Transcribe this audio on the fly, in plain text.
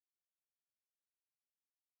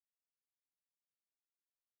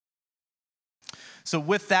So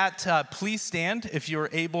with that, please stand if you're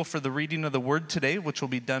able for the reading of the word today, which will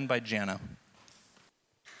be done by Jana.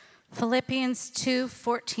 Philippians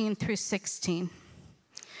 2:14 through 16.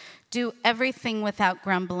 Do everything without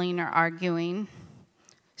grumbling or arguing,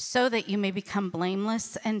 so that you may become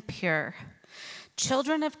blameless and pure,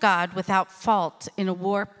 children of God without fault in a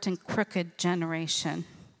warped and crooked generation.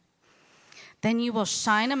 Then you will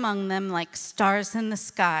shine among them like stars in the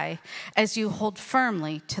sky as you hold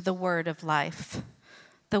firmly to the word of life.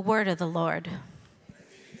 The word of the Lord.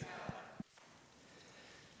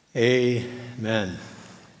 Amen.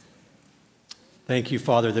 Thank you,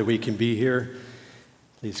 Father, that we can be here.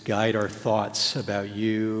 Please guide our thoughts about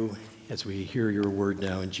you as we hear your word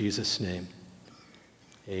now in Jesus' name.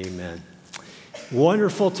 Amen.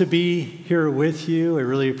 Wonderful to be here with you. I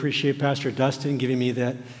really appreciate Pastor Dustin giving me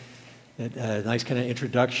that nice kind of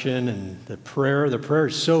introduction and the prayer. The prayer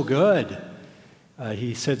is so good.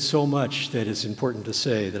 He said so much that is important to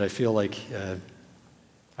say that I feel like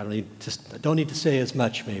I don't need to say as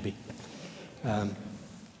much maybe.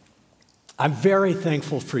 I'm very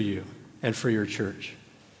thankful for you and for your church.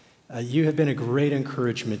 You have been a great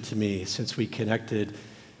encouragement to me since we connected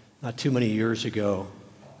not too many years ago.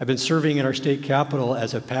 I've been serving in our state capitol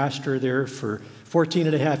as a pastor there for 14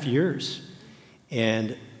 and a half years.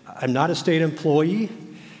 And I'm not a state employee.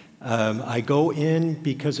 I go in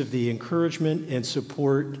because of the encouragement and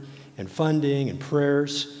support and funding and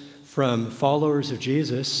prayers from followers of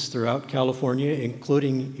Jesus throughout California,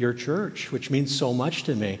 including your church, which means so much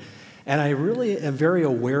to me. And I really am very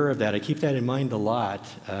aware of that. I keep that in mind a lot,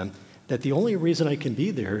 that the only reason I can be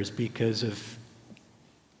there is because of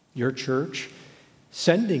your church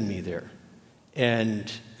sending me there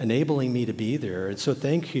and enabling me to be there. And so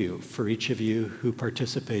thank you for each of you who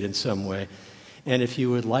participate in some way. And if you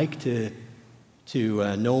would like to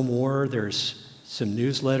know more, there's some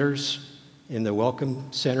newsletters in the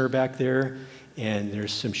Welcome Center back there, and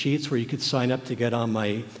there's some sheets where you could sign up to get on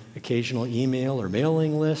my occasional email or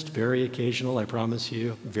mailing list. Very occasional, I promise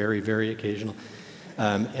you. Very, very occasional.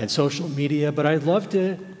 And social media. But I'd love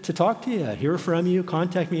to talk to you, hear from you,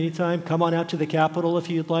 contact me anytime. Come on out to the Capitol if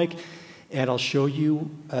you'd like, and I'll show you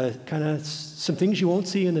kind of some things you won't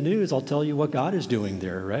see in the news. I'll tell you what God is doing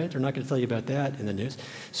there, right? They're not going to tell you about that in the news.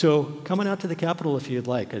 So come on out to the Capitol if you'd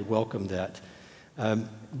like. I'd welcome that.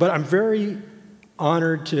 But I'm very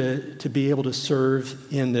honored to be able to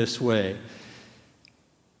serve in this way,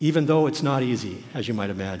 even though it's not easy, as you might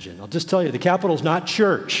imagine. I'll just tell you, the Capitol's not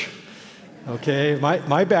church, okay?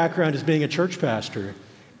 My background is being a church pastor,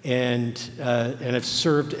 and I've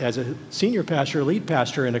served as a senior pastor, lead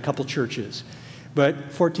pastor in a couple churches.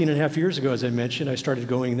 But 14 and a half years ago, as I mentioned, I started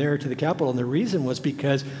going there to the Capitol, and the reason was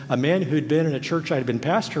because a man who'd been in a church I'd been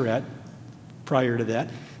pastor at prior to that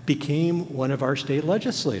became one of our state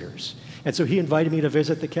legislators. And so he invited me to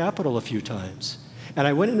visit the Capitol a few times. And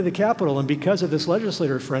I went into the Capitol, and because of this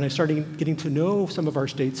legislator friend, I started getting to know some of our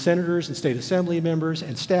state senators and state assembly members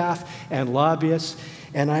and staff and lobbyists.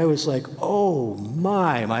 And I was like, oh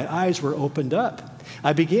my eyes were opened up.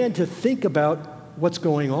 I began to think about what's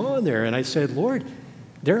going on there. And I said, Lord,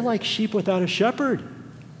 they're like sheep without a shepherd.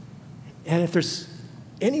 And if there's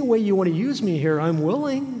any way you want to use me here, I'm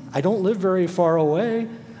willing. I don't live very far away.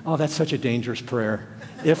 Oh, that's such a dangerous prayer.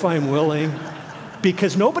 If I'm willing.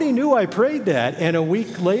 Because nobody knew I prayed that. And a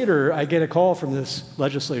week later, I get a call from this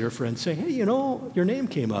legislator friend saying, hey, you know, your name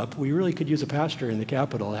came up. We really could use a pastor in the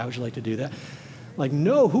Capitol. How would you like to do that? Like,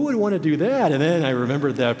 no, who would want to do that? And then I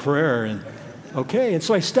remembered that prayer. And okay. And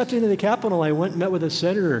so I stepped into the Capitol. I went and met with a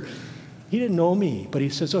senator. He didn't know me, but he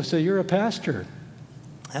says, oh, so you're a pastor.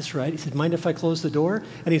 That's right. He said, mind if I close the door?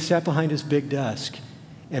 And he sat behind his big desk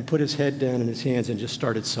and put his head down in his hands and just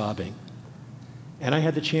started sobbing. And I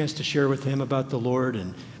had the chance to share with him about the Lord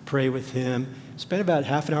and pray with him. Spent about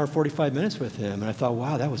half an hour, 45 minutes with him. And I thought,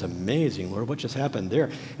 wow, that was amazing, Lord. What just happened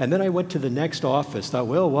there? And then I went to the next office. Thought,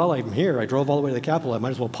 well, while I'm here, I drove all the way to the Capitol. I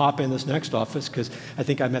might as well pop in this next office because I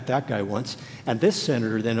think I met that guy once. And this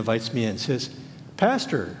senator then invites me in and says,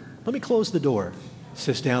 Pastor, let me close the door.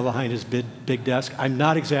 Sits down behind his big desk. I'm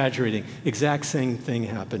not exaggerating. Exact same thing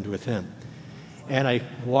happened with him. And I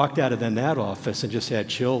walked out of then that office and just had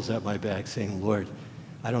chills at my back saying, Lord,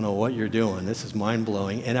 I don't know what you're doing. This is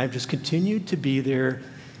mind-blowing. And I've just continued to be there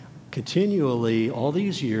continually all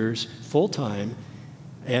these years, full-time,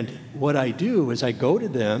 And what I do is I go to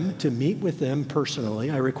them to meet with them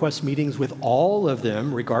personally. I request meetings with all of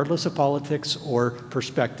them, regardless of politics or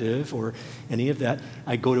perspective or any of that.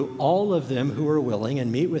 I go to all of them who are willing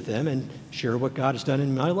and meet with them and share what God has done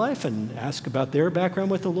in my life and ask about their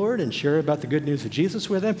background with the Lord and share about the good news of Jesus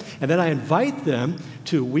with them. And then I invite them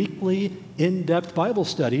to weekly, in-depth Bible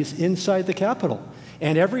studies inside the Capitol.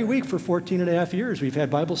 And every week for 14 and a half years, we've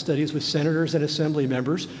had Bible studies with senators and assembly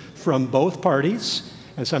members from both parties,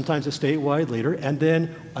 and sometimes a statewide leader, and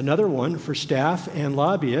then another one for staff and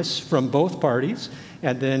lobbyists from both parties.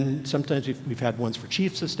 And then sometimes we've had ones for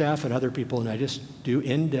chiefs of staff and other people, and I just do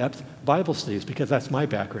in-depth Bible studies because that's my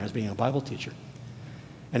background as being a Bible teacher,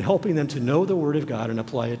 and helping them to know the Word of God and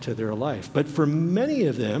apply it to their life. But for many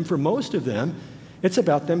of them, for most of them, it's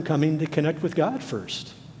about them coming to connect with God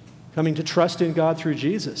first, coming to trust in God through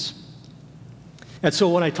Jesus. And so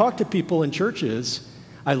when I talk to people in churches,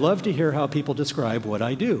 I love to hear how people describe what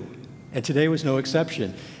I do. And today was no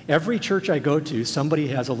exception. Every church I go to, somebody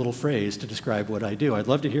has a little phrase to describe what I do. I'd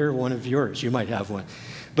love to hear one of yours. You might have one.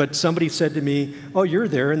 But somebody said to me, "Oh, you're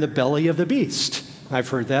there in the belly of the beast." I've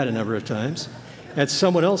heard that a number of times. And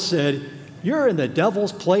someone else said, "You're in the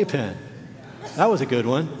devil's playpen." That was a good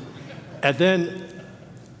one. And then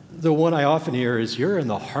the one I often hear is, "You're in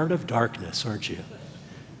the heart of darkness, aren't you?"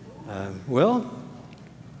 Well,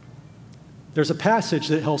 there's a passage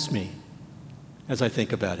that helps me as I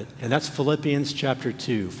think about it, and that's Philippians chapter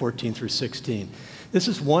 2, 14 through 16. This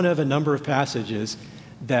is one of a number of passages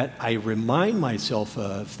that I remind myself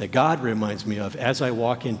of, that God reminds me of as I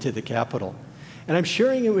walk into the Capitol. And I'm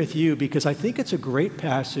sharing it with you because I think it's a great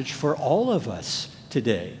passage for all of us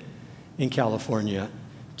today in California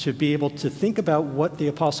to be able to think about what the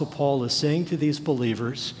Apostle Paul is saying to these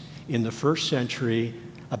believers in the first century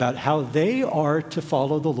about how they are to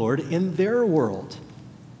follow the Lord in their world.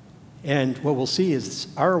 And what we'll see is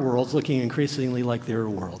our world's looking increasingly like their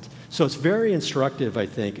world. So it's very instructive, I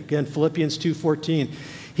think. Again, Philippians 2:14,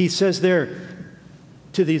 he says there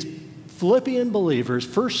to these Philippian believers,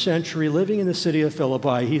 first century, living in the city of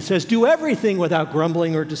Philippi, he says, "Do everything without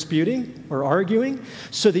grumbling or disputing or arguing,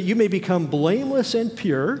 so that you may become blameless and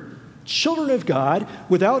pure, children of God,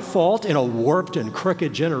 without fault in a warped and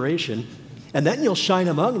crooked generation. And then you'll shine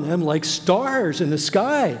among them like stars in the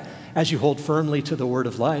sky as you hold firmly to the word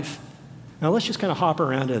of life." Now let's just kind of hop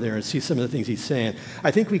around in there and see some of the things he's saying. I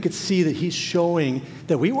think we could see that he's showing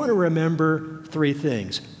that we want to remember three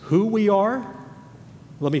things: who we are.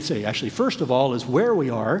 Let me say, actually, first of all is where we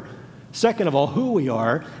are. Second of all, who we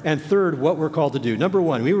are. And third, what we're called to do. Number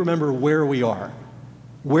one, we remember where we are.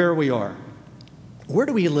 Where we are. Where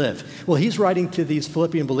do we live? Well, he's writing to these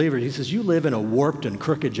Philippian believers. He says, you live in a warped and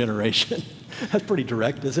crooked generation. That's pretty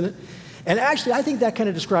direct, isn't it? And actually, I think that kind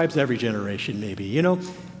of describes every generation, maybe. You know,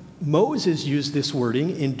 Moses used this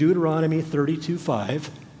wording in Deuteronomy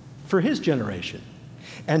 32:5 for his generation.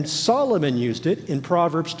 And Solomon used it in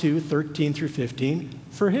Proverbs 2:13 through 15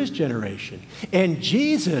 for his generation. And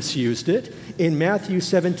Jesus used it in Matthew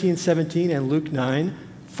 17:17 and Luke 9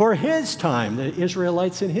 for his time, the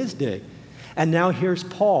Israelites in his day. And now here's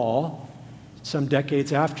Paul, some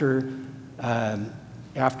decades after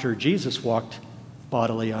Jesus walked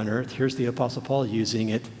bodily on earth. Here's the Apostle Paul using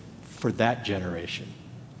it for that generation.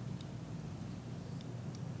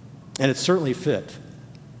 And it's certainly fit.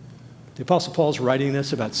 The Apostle Paul's writing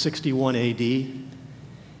this about 61 AD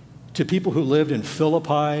to people who lived in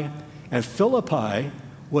Philippi. And Philippi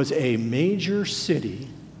was a major city,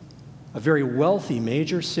 a very wealthy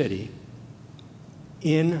major city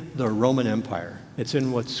in the Roman Empire. It's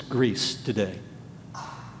in what's Greece today.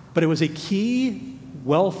 But it was a key,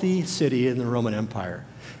 wealthy city in the Roman Empire.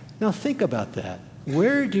 Now think about that.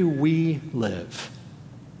 Where do we live?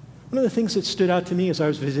 One of the things that stood out to me as I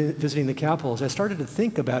was visiting the Capitol is I started to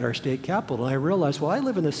think about our state capitol, and I realized, well, I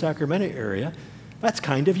live in the Sacramento area. That's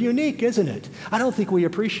kind of unique, isn't it? I don't think we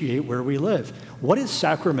appreciate where we live. What is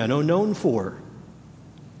Sacramento known for?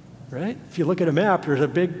 Right? If you look at a map, there's a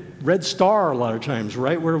big red star a lot of times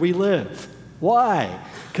right where we live. Why?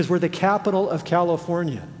 Because we're the capital of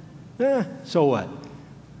California. So what?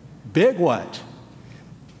 Big what?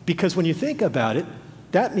 Because when you think about it,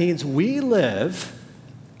 that means we live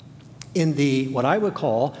in the, what I would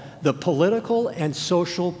call, the political and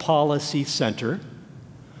social policy center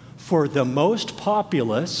for the most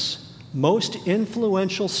populous, most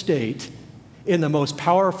influential state in the most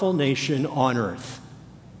powerful nation on earth.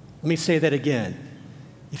 Let me say that again.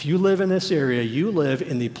 If you live in this area, you live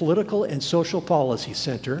in the political and social policy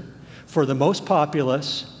center for the most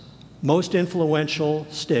populous, most influential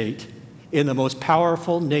state in the most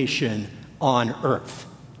powerful nation on earth.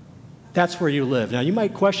 That's where you live. Now, you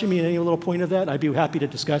might question me in any little point of that. I'd be happy to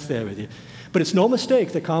discuss that with you. But it's no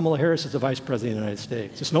mistake that Kamala Harris is the Vice President of the United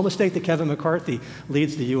States. It's no mistake that Kevin McCarthy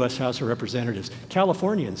leads the U.S. House of Representatives.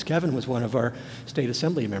 Californians, Kevin was one of our state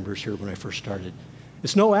assembly members here when I first started.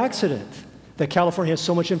 It's no accident that California has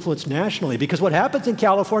so much influence nationally, because what happens in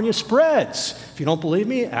California spreads. If you don't believe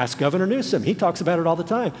me, ask Governor Newsom. He talks about it all the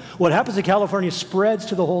time. What happens in California spreads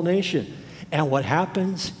to the whole nation. And what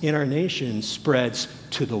happens in our nation spreads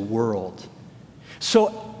to the world.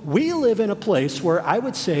 So we live in a place where I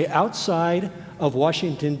would say outside of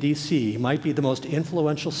Washington, D.C. might be the most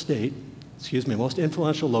influential most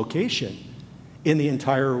influential location in the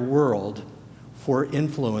entire world for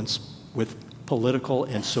influence with political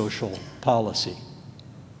and social policy.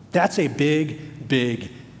 That's a big,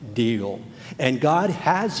 big deal. And God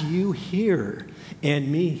has you here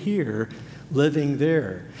and me here living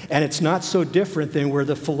there. And it's not so different than where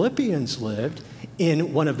the Philippians lived,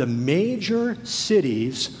 in one of the major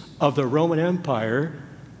cities of the Roman Empire,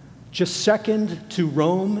 just second to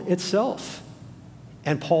Rome itself.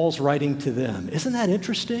 And Paul's writing to them. Isn't that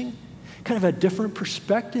interesting? Kind of a different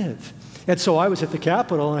perspective. And so I was at the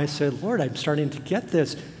Capitol and I said, Lord, I'm starting to get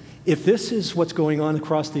this. If this is what's going on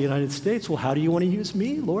across the United States, well, how do you want to use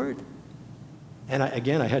me, Lord? And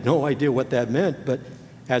I had no idea what that meant, but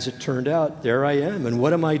as it turned out, there I am. And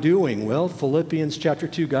what am I doing? Well, Philippians chapter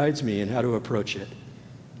 2 guides me in how to approach it.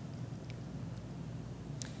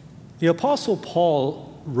 The Apostle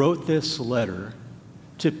Paul wrote this letter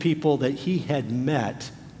to people that he had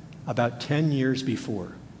met about 10 years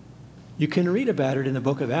before. You can read about it in the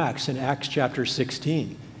book of Acts, in Acts chapter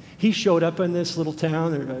 16. He showed up in this little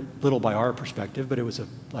town, little by our perspective, but it was,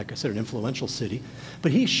 like I said, an influential city.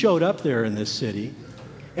 But he showed up there in this city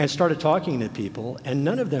and started talking to people, and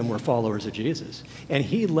none of them were followers of Jesus. And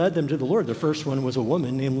he led them to the Lord. The first one was a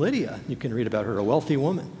woman named Lydia. You can read about her, a wealthy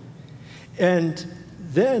woman. And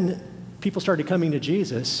then people started coming to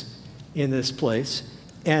Jesus in this place,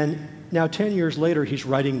 and now 10 years later, he's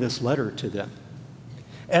writing this letter to them.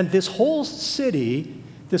 And this whole city,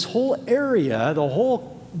 this whole area, the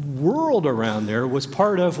whole world around there was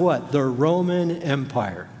part of what? The Roman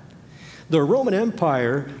Empire. The Roman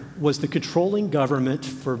Empire was the controlling government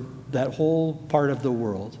for that whole part of the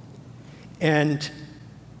world. And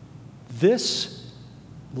this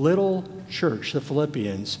little church, the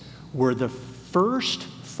Philippians, were the first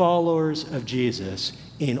followers of Jesus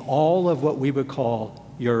in all of what we would call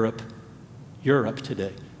Europe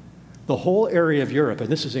today. The whole area of Europe, and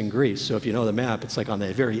this is in Greece, so if you know the map, it's like on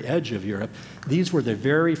the very edge of Europe. These were the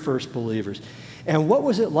very first believers. And what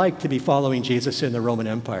was it like to be following Jesus in the Roman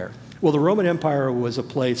Empire? Well, the Roman Empire was a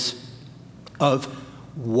place of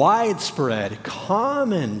widespread,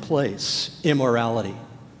 commonplace immorality,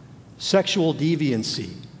 sexual deviancy,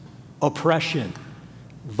 oppression,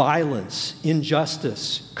 violence,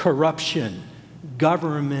 injustice, corruption,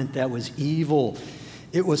 government that was evil.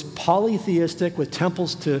 It was polytheistic with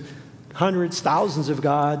temples to hundreds, thousands of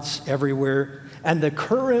gods everywhere. And the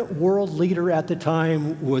current world leader at the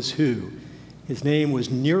time was who? His name was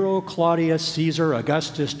Nero Claudius Caesar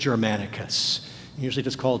Augustus Germanicus, usually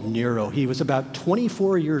just called Nero. He was about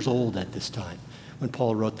 24 years old at this time when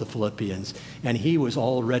Paul wrote the Philippians, and he was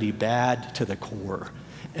already bad to the core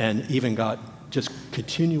and even got just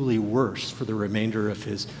continually worse for the remainder of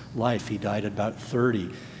his life. He died at about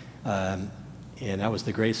 30. And that was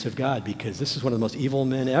the grace of God, because this is one of the most evil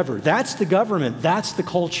men ever. That's the government. That's the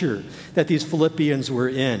culture that these Philippians were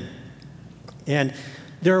in. And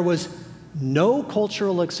there was no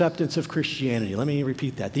cultural acceptance of Christianity. Let me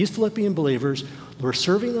repeat that. These Philippian believers were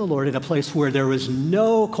serving the Lord in a place where there was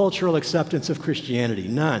no cultural acceptance of Christianity,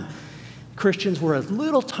 none. Christians were a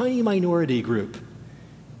little tiny minority group,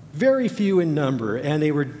 very few in number, and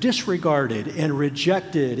they were disregarded and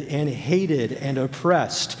rejected and hated and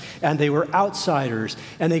oppressed, and they were outsiders,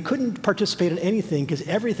 and they couldn't participate in anything because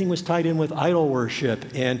everything was tied in with idol worship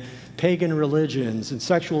and pagan religions and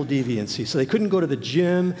sexual deviancy. So they couldn't go to the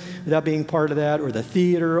gym without being part of that, or the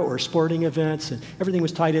theater or sporting events, and everything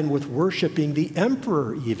was tied in with worshiping the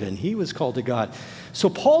emperor even. He was called to God. So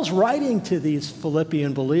Paul's writing to these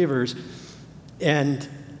Philippian believers, and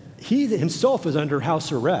he himself is under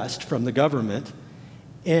house arrest from the government,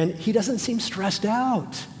 and he doesn't seem stressed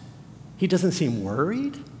out. He doesn't seem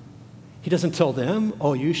worried. He doesn't tell them,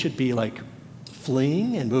 oh, you should be like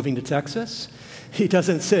fleeing and moving to Texas. He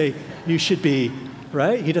doesn't say you should be,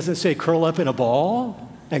 right? He doesn't say curl up in a ball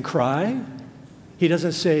and cry. He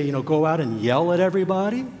doesn't say, go out and yell at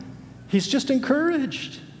everybody. He's just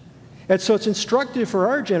encouraged. And so it's instructive for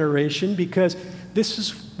our generation, because this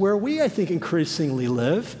is where we, I think, increasingly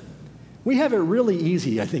live. We have it really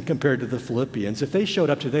easy, I think, compared to the Philippians. If they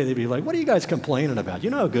showed up today, they'd be like, what are you guys complaining about?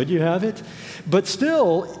 You know how good you have it? But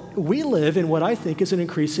still, we live in what I think is an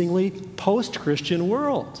increasingly post-Christian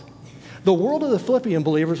world. The world of the Philippian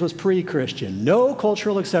believers was pre-Christian. No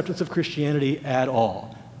cultural acceptance of Christianity at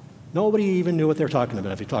all. Nobody even knew what they were talking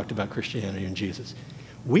about if you talked about Christianity and Jesus.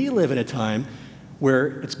 We live in a time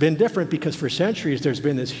where it's been different because for centuries there's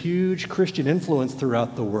been this huge Christian influence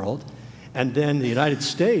throughout the world. And then the United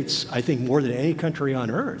States, I think more than any country on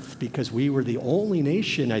earth, because we were the only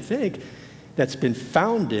nation, I think, that's been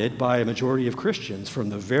founded by a majority of Christians from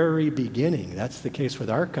the very beginning. That's the case with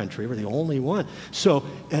our country. We're the only one. So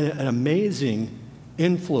an amazing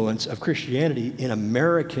influence of Christianity in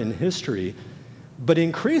American history. But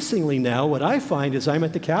increasingly now, what I find is I'm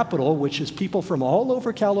at the Capitol, which is people from all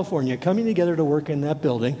over California coming together to work in that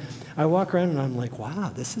building. I walk around and I'm like,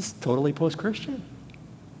 wow, this is totally post-Christian,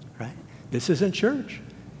 right? This isn't church.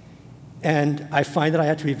 And I find that I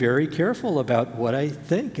have to be very careful about what I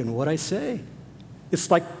think and what I say.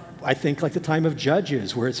 It's like, I think, like the time of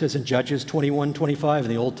Judges, where it says in Judges 21:25 in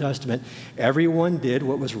the Old Testament, everyone did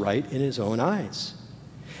what was right in his own eyes.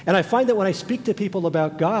 And I find that when I speak to people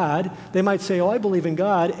about God, they might say, oh, I believe in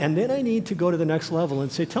God, and then I need to go to the next level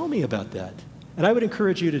and say, tell me about that. And I would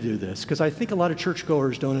encourage you to do this, because I think a lot of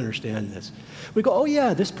churchgoers don't understand this. We go, oh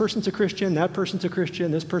yeah, this person's a Christian, that person's a Christian,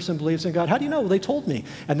 this person believes in God. How do you know? Well, they told me.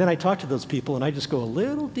 And then I talk to those people, and I just go a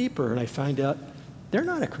little deeper, and I find out they're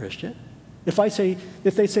not a Christian. If they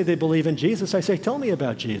say they believe in Jesus, I say, tell me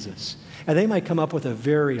about Jesus. And they might come up with a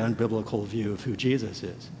very unbiblical view of who Jesus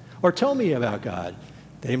is. Or tell me about God.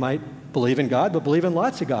 They might believe in God, but believe in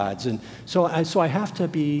lots of gods. And so I have to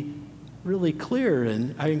be really clear,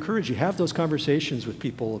 and I encourage you, have those conversations with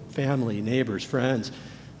people, family, neighbors, friends.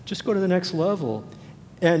 Just go to the next level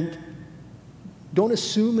and don't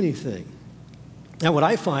assume anything. Now, what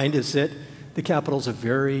I find is that the Capitol's a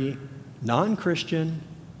very non-Christian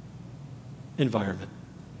environment,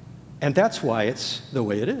 and that's why it's the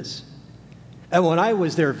way it is. And when I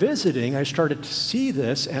was there visiting, I started to see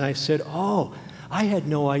this, and I said, oh, I had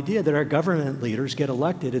no idea that our government leaders get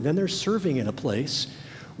elected, and then they're serving in a place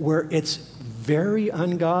where it's very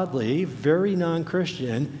ungodly, very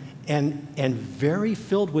non-Christian, and very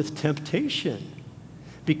filled with temptation.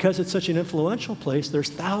 Because it's such an influential place, there's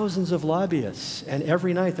thousands of lobbyists, and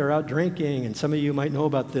every night they're out drinking, and some of you might know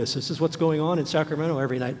about this. This is what's going on in Sacramento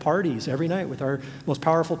every night, parties every night with our most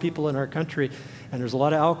powerful people in our country, and there's a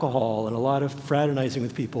lot of alcohol and a lot of fraternizing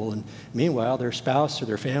with people, and meanwhile, their spouse or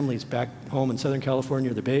their families back home in Southern California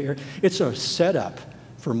or the Bay Area, it's a setup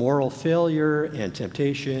for moral failure and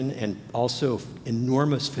temptation and also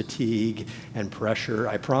enormous fatigue and pressure.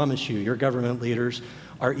 I promise you, your government leaders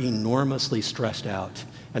are enormously stressed out.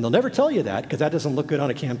 And they'll never tell you that because that doesn't look good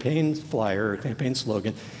on a campaign flyer or campaign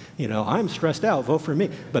slogan. You know, I'm stressed out, vote for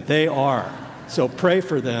me. But they are. So pray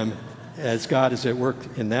for them as God is at work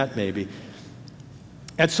in that maybe.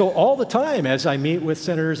 And so all the time as I meet with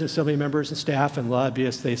senators and assembly members and staff and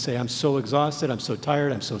lobbyists, they say, I'm so exhausted, I'm so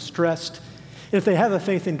tired, I'm so stressed. And if they have a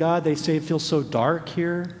faith in God, they say it feels so dark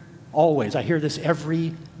here. Always. I hear this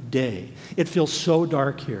every day. It feels so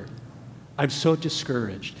dark here. I'm so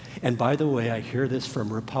discouraged. And by the way, I hear this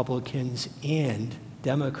from Republicans and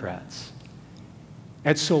Democrats.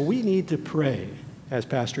 And so we need to pray, as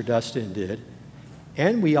Pastor Dustin did,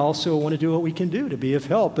 and we also want to do what we can do to be of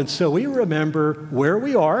help. And so we remember where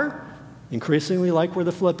we are, increasingly like where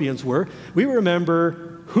the Philippians were. We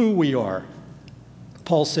remember who we are.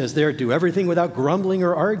 Paul says there, do everything without grumbling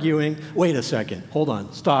or arguing. Wait a second. Hold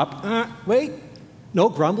on. Stop. Wait. No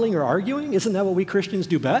grumbling or arguing? Isn't that what we Christians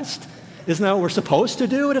do best? Isn't that what we're supposed to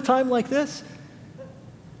do at a time like this?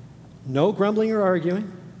 No grumbling or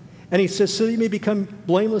arguing. And he says, so you may become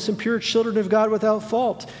blameless and pure children of God without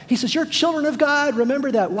fault. He says, you're children of God.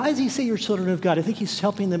 Remember that. Why does he say you're children of God? I think he's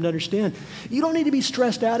helping them to understand. You don't need to be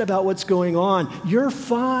stressed out about what's going on. You're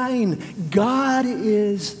fine. God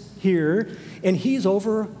is here, and he's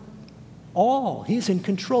over all. He's in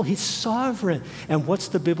control. He's sovereign. And what's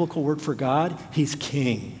the biblical word for God? He's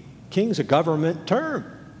king. King's a government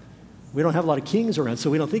term. We don't have a lot of kings around, so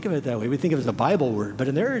we don't think of it that way. We think of it as a Bible word. But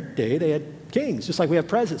in their day, they had kings, just like we have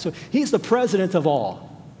presidents. So he's the president of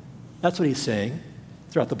all. That's what he's saying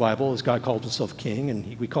throughout the Bible, as God called himself king,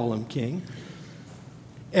 and we call him king.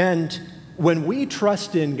 And when we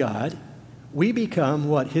trust in God, we become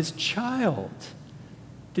what? His child.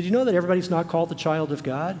 Did you know that everybody's not called the child of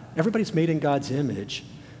God? Everybody's made in God's image.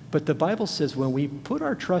 But the Bible says when we put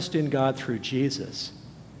our trust in God through Jesus,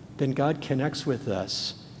 then God connects with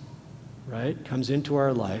us. Right? Comes into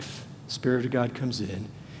our life. Spirit of God comes in,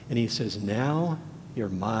 and he says, now you're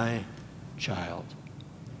my child.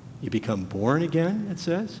 You become born again, it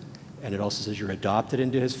says. And it also says you're adopted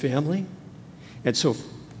into his family. And so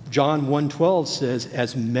John 1:12 says,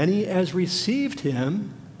 as many as received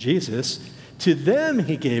him, Jesus, to them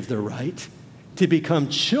he gave the right to become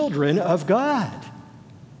children of God,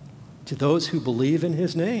 to those who believe in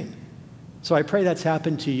his name. So I pray that's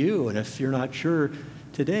happened to you. And if you're not sure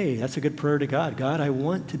today, that's a good prayer to God. God, I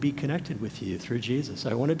want to be connected with you through Jesus.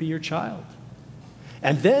 I want to be your child.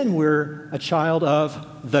 And then we're a child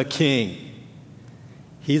of the King.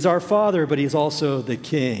 He's our Father, but he's also the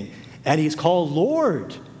King. And he's called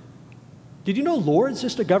Lord. Did you know Lord's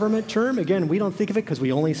just a government term? Again, we don't think of it because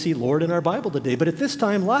we only see Lord in our Bible today. But at this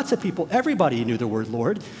time, lots of people, everybody knew the word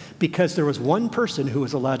Lord because there was one person who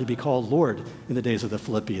was allowed to be called Lord in the days of the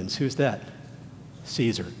Philippians. Who's that?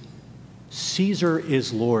 Caesar. Caesar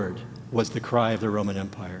is Lord was the cry of the Roman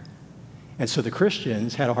Empire. And so the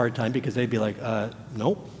Christians had a hard time because they'd be like,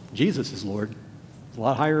 nope, Jesus is Lord. A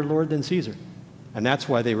lot higher Lord than Caesar. And that's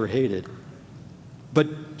why they were hated.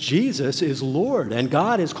 But Jesus is Lord, and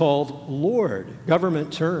God is called Lord,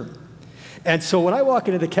 government term. And so when I walk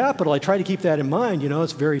into the Capitol, I try to keep that in mind. You know,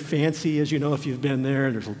 it's very fancy, as you know, if you've been there.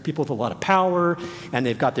 And there's people with a lot of power, and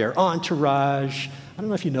they've got their entourage. I don't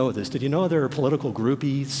know if you know this. Did you know there are political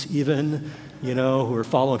groupies even, you know, who are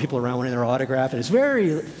following people around wanting their autograph? And it's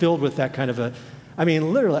very filled with that kind of a, I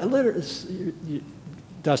mean, literally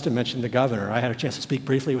Dustin mentioned the governor. I had a chance to speak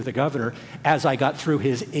briefly with the governor as I got through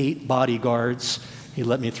his 8 bodyguards. He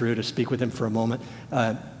let me through to speak with him for a moment.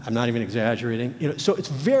 I'm not even exaggerating. You know, so it's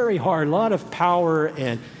very hard, a lot of power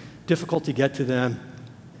and difficult to get to them.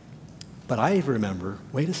 But I remember,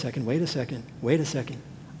 wait a second.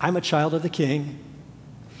 I'm a child of the King.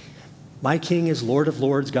 My King is Lord of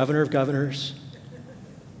Lords, Governor of Governors.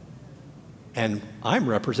 And I'm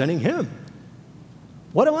representing him.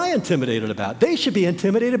 What am I intimidated about? They should be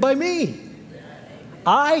intimidated by me.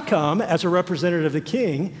 I come as a representative of the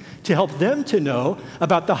King to help them to know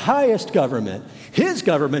about the highest government. His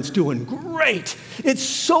government's doing great. It's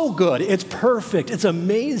so good. It's perfect. It's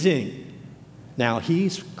amazing. Now,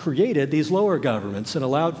 he's created these lower governments and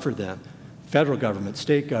allowed for them. Federal government,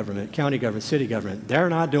 state government, county government, city government. They're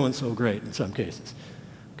not doing so great in some cases.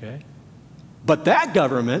 Okay? But that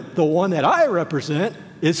government, the one that I represent,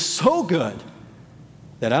 is so good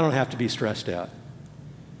that I don't have to be stressed out.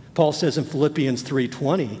 Paul says in Philippians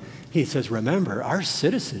 3:20, he says, remember, our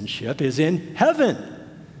citizenship is in heaven,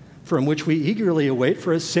 from which we eagerly await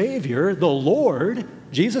for a Savior, the Lord,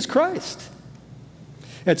 Jesus Christ.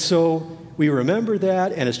 And so we remember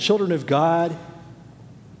that, and as children of God,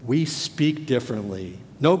 we speak differently.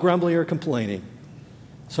 No grumbling or complaining.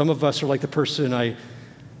 Some of us are like the person I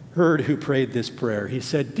heard who prayed this prayer. He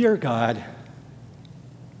said, Dear God,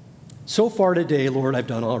 so far today, Lord, I've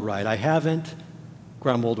done all right. I haven't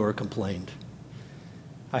grumbled or complained.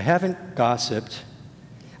 I haven't gossiped.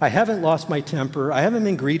 I haven't lost my temper. I haven't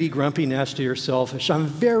been greedy, grumpy, nasty, or selfish. I'm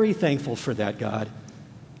very thankful for that, God.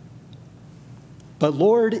 But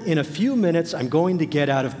Lord, in a few minutes, I'm going to get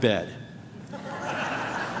out of bed.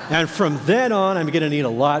 And from then on, I'm going to need a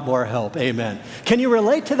lot more help. Amen. Can you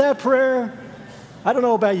relate to that prayer? I don't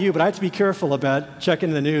know about you, but I have to be careful about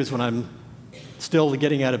checking the news when I'm still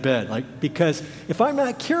getting out of bed. Because if I'm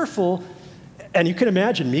not careful, and you can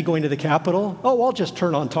imagine me going to the Capitol. Oh, I'll just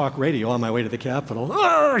turn on talk radio on my way to the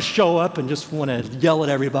Capitol. Show up and just want to yell at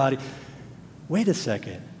everybody. Wait a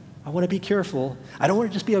second. I want to be careful. I don't want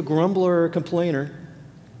to just be a grumbler or a complainer.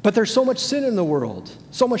 But there's so much sin in the world,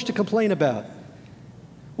 so much to complain about.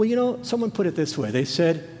 Well, you know, someone put it this way. They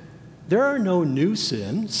said, there are no new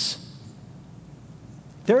sins.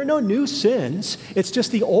 There are no new sins. It's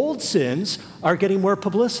just the old sins are getting more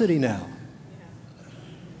publicity now.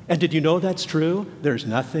 And did you know that's true? There's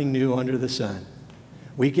nothing new under the sun.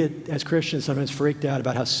 We get, as Christians, sometimes freaked out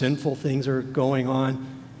about how sinful things are going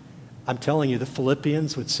on. I'm telling you, the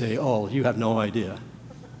Philippians would say, oh, you have no idea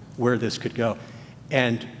where this could go.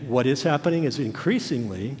 And what is happening is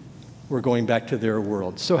increasingly, we're going back to their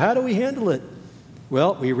world. So how do we handle it?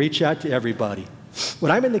 Well, we reach out to everybody.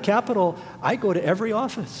 When I'm in the Capitol, I go to every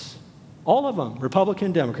office, all of them,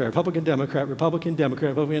 Republican, Democrat, Republican, Democrat, Republican, Democrat,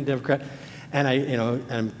 Republican, Democrat. And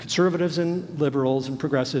I'm conservatives and liberals and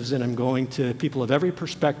progressives, and I'm going to people of every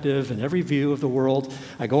perspective and every view of the world.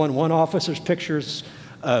 I go in one office, there's pictures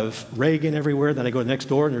of Reagan everywhere. Then I go next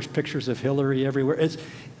door, and there's pictures of Hillary everywhere.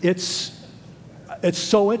 It's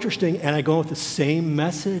so interesting, and I go with the same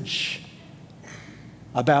message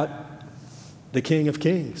about the King of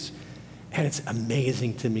Kings. And it's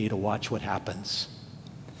amazing to me to watch what happens.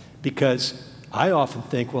 Because I often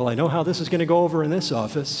think, well, I know how this is going to go over in this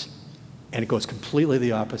office. And it goes completely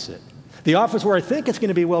the opposite. The office where I think it's going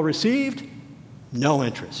to be well received, No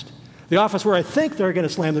interest. The office where I think they're going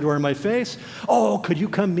to slam the door in my face. Oh, could you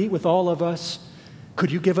come meet with all of us?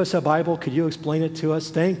 Could you give us a Bible? Could you explain it to us?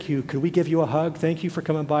 Thank you. Could we give you a hug? Thank you for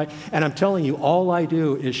coming by. And I'm telling you, all I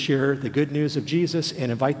do is share the good news of Jesus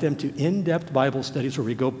and invite them to in-depth Bible studies where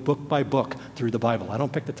we go book by book through the Bible. I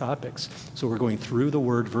don't pick the topics. So we're going through the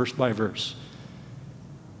Word verse by verse.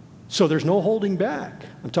 So there's no holding back.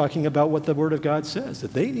 I'm talking about what the Word of God says,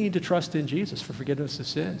 that they need to trust in Jesus for forgiveness of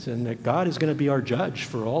sins, and that God is going to be our judge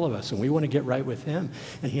for all of us, and we want to get right with Him.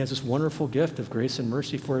 And He has this wonderful gift of grace and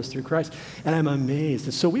mercy for us through Christ. And I'm amazed.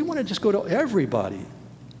 And so we want to just go to everybody.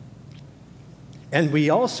 And we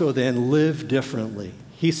also then live differently.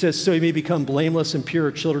 He says, so you may become blameless and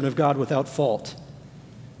pure children of God without fault.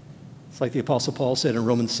 Like the Apostle Paul said in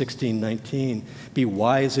Romans 16:19, be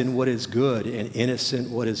wise in what is good and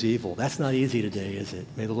innocent what is evil. That's not easy today, is it?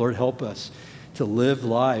 May the Lord help us to live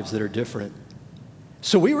lives that are different.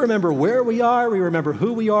 So we remember where we are, we remember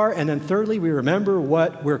who we are, and then thirdly, we remember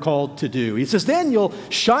what we're called to do. He says, then you'll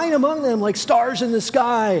shine among them like stars in the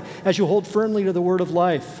sky as you hold firmly to the word of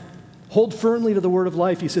life. Hold firmly to the word of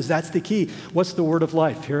life. He says, that's the key. What's the word of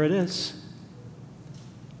life? Here it is.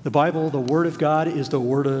 The Bible, the Word of God, is the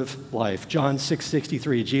Word of life. John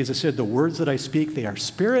 6:63, Jesus said, the words that I speak, they are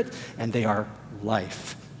spirit and they are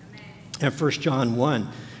life. Amen. And 1 John 1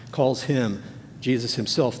 calls him, Jesus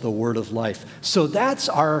himself, the Word of life. So that's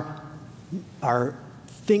our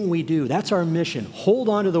thing we do. That's our mission. Hold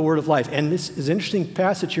on to the Word of life. And this is an interesting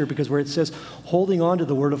passage here because where it says holding on to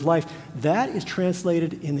the Word of life, that is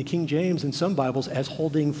translated in the King James and some Bibles as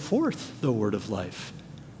holding forth the Word of life.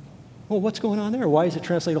 Well, what's going on there? Why is it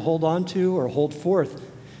translated hold on to or hold forth?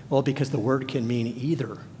 Well, because the word can mean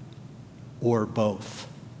either or both.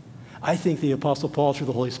 I think the Apostle Paul, through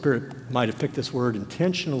the Holy Spirit, might have picked this word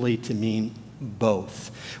intentionally to mean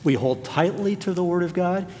both. We hold tightly to the Word of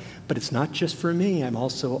God, but it's not just for me. I'm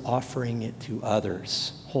also offering it to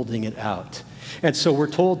others, holding it out. And so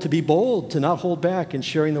we're told to be bold, to not hold back in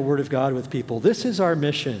sharing the Word of God with people. This is our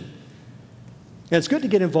mission. And it's good to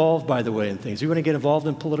get involved, by the way, in things. If you want to get involved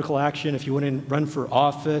in political action, if you want to run for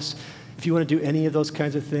office, if you want to do any of those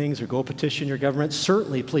kinds of things or go petition your government,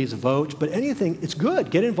 certainly please vote. But anything, it's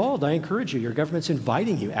good. Get involved. I encourage you. Your government's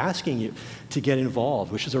inviting you, asking you to get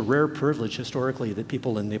involved, which is a rare privilege historically that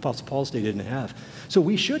people in the Apostle Paul's day didn't have. So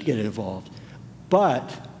we should get involved.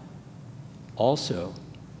 But also,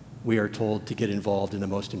 we are told to get involved in the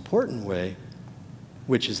most important way,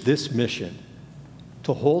 which is this mission,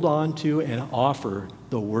 to hold on to and offer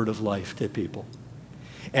the word of life to people.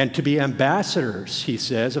 And to be ambassadors, he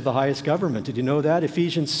says, of the highest government. Did you know that?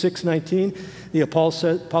 Ephesians 6:19, the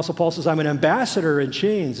Apostle Paul says, I'm an ambassador in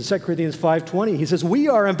chains. In 2 Corinthians 5:20, he says, we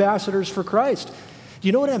are ambassadors for Christ. Do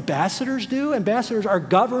you know what ambassadors do? Ambassadors are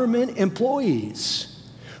government employees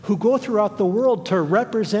who go throughout the world to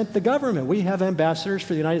represent the government. We have ambassadors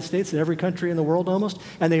for the United States in every country in the world almost,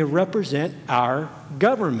 and they represent our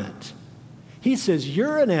government. He says,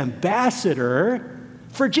 you're an ambassador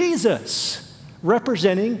for Jesus,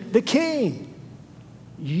 representing the King.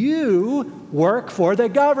 You work for the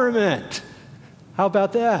government. How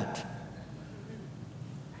about that?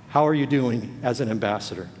 How are you doing as an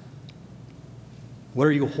ambassador? What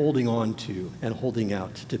are you holding on to and holding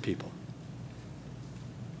out to people?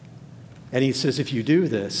 And he says, if you do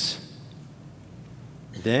this,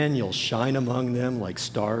 then you'll shine among them like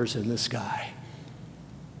stars in the sky.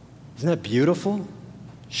 Isn't that beautiful?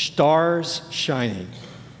 Stars shining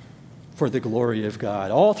for the glory of God.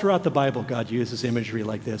 All throughout the Bible, God uses imagery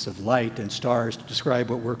like this of light and stars to describe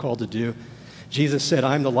what we're called to do. Jesus said,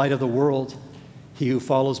 I'm the light of the world. He who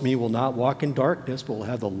follows me will not walk in darkness, but will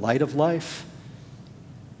have the light of life.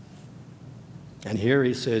 And here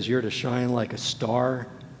he says, you're to shine like a star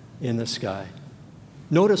in the sky.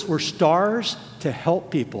 Notice we're stars to help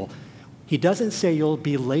people. He doesn't say you'll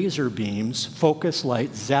be laser beams, focus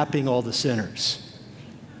light, zapping all the sinners,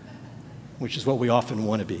 which is what we often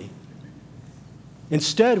want to be.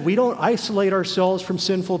 Instead, we don't isolate ourselves from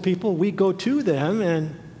sinful people. We go to them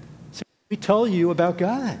and say, we tell you about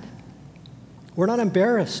God. We're not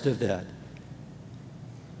embarrassed of that.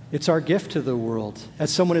 It's our gift to the world. As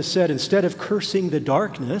someone has said, instead of cursing the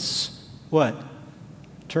darkness, what?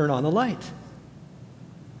 Turn on the light.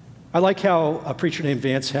 I like how a preacher named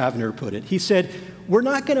Vance Havner put it. He said, we're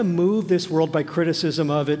not going to move this world by criticism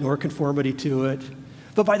of it nor conformity to it,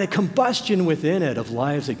 but by the combustion within it of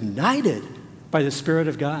lives ignited by the Spirit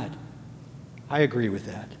of God. I agree with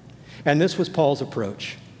that. And this was Paul's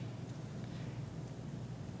approach.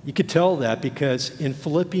 You could tell that because in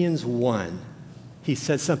Philippians 1, he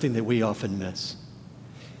says something that we often miss.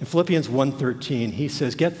 In Philippians 1:13, he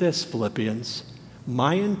says, get this, Philippians,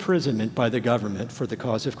 my imprisonment by the government for the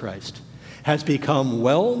cause of Christ has become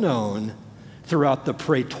well known throughout the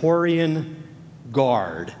Praetorian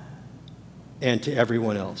Guard and to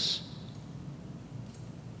everyone else.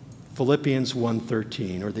 Philippians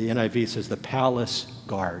 1:13, or the NIV says the palace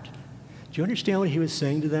guard. Do you understand what he was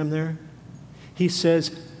saying to them there? He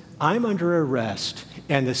says, I'm under arrest,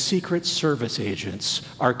 and the Secret Service agents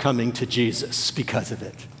are coming to Jesus because of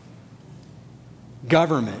it.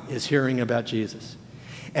 Government is hearing about Jesus.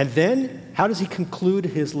 And then, how does he conclude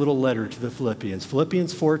his little letter to the Philippians?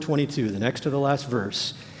 Philippians 4:22, the next to the last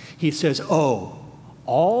verse. He says, oh,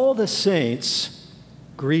 all the saints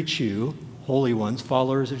greet you, holy ones,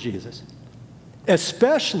 followers of Jesus,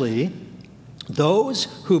 especially those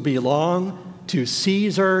who belong to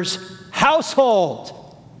Caesar's household.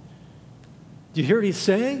 Do you hear what he's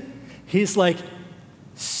saying? He's like,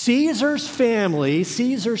 Caesar's family,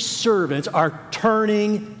 Caesar's servants are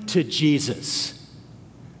turning to Jesus.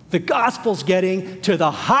 The gospel's getting to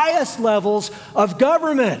the highest levels of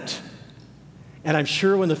government. And I'm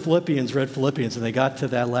sure when the Philippians read Philippians and they got to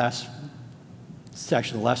that last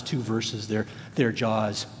section, the last two verses there, their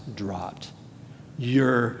jaws dropped.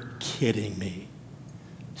 You're kidding me.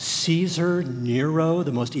 Caesar Nero,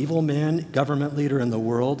 the most evil man, government leader in the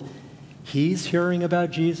world, he's hearing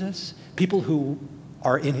about Jesus. People who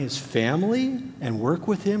are in his family and work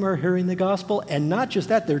with him are hearing the gospel. And not just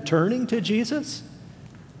that, they're turning to Jesus.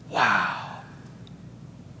 Wow.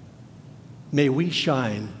 May we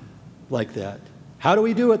shine like that. How do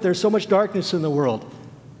we do it? There's so much darkness in the world.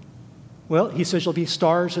 Well, he says there'll be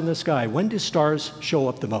stars in the sky. When do stars show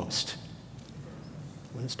up the most?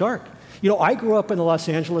 When it's dark. You know, I grew up in the Los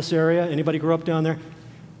Angeles area. Anybody grew up down there?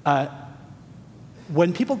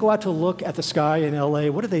 When people go out to look at the sky in LA,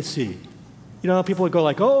 what do they see? You know, people would go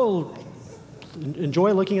like, oh,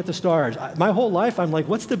 enjoy looking at the stars. My whole life, I'm like,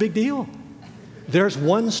 what's the big deal? There's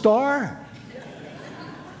one star,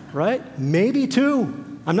 right? Maybe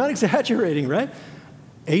two. I'm not exaggerating, right?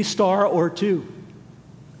 A star or two.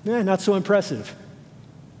 Not so impressive.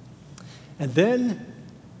 And then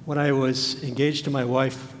when I was engaged to my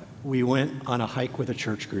wife, we went on a hike with a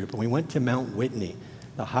church group, and we went to Mount Whitney,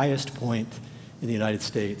 the highest point in the United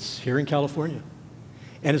States, here in California.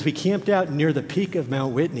 And as we camped out near the peak of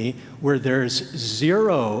Mount Whitney, where there's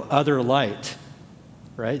zero other light,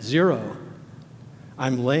 right? Zero.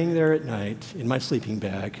 I'm laying there at night in my sleeping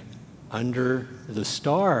bag under the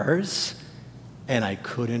stars, and I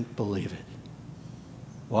couldn't believe it.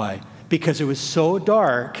 Why? Because it was so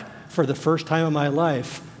dark. For the first time in my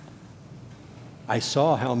life, I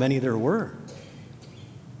saw how many there were.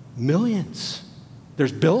 Millions.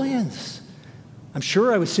 There's billions. I'm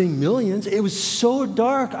sure I was seeing millions. It was so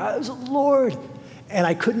dark. I was, Lord. And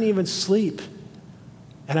I couldn't even sleep.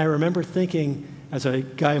 And I remember thinking, as a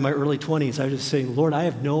guy in my early 20s, I was just saying, Lord, I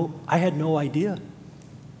had no idea.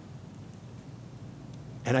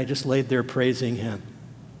 And I just laid there praising him.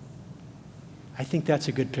 I think that's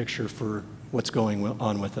a good picture for what's going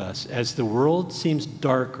on with us. As the world seems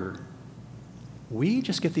darker, we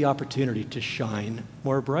just get the opportunity to shine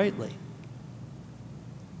more brightly.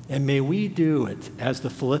 And may we do it as the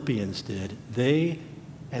Philippians did. They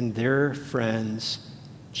and their friends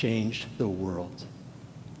changed the world.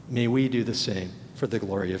 May we do the same for the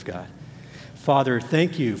glory of God. Father,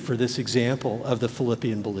 thank you for this example of the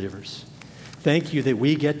Philippian believers. Thank you that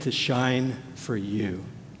we get to shine for you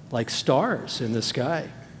like stars in the sky.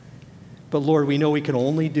 But Lord, we know we can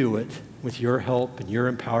only do it with your help and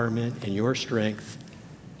your empowerment and your strength.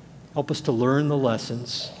 Help us to learn the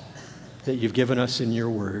lessons that you've given us in your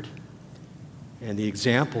word and the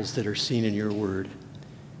examples that are seen in your word.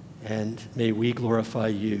 And may we glorify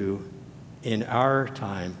you in our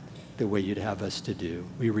time the way you'd have us to do.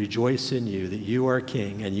 We rejoice in you that you are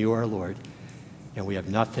King and you are Lord, and we have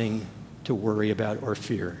nothing to worry about or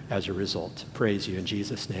fear as a result. Praise you in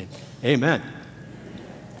Jesus' name. Amen.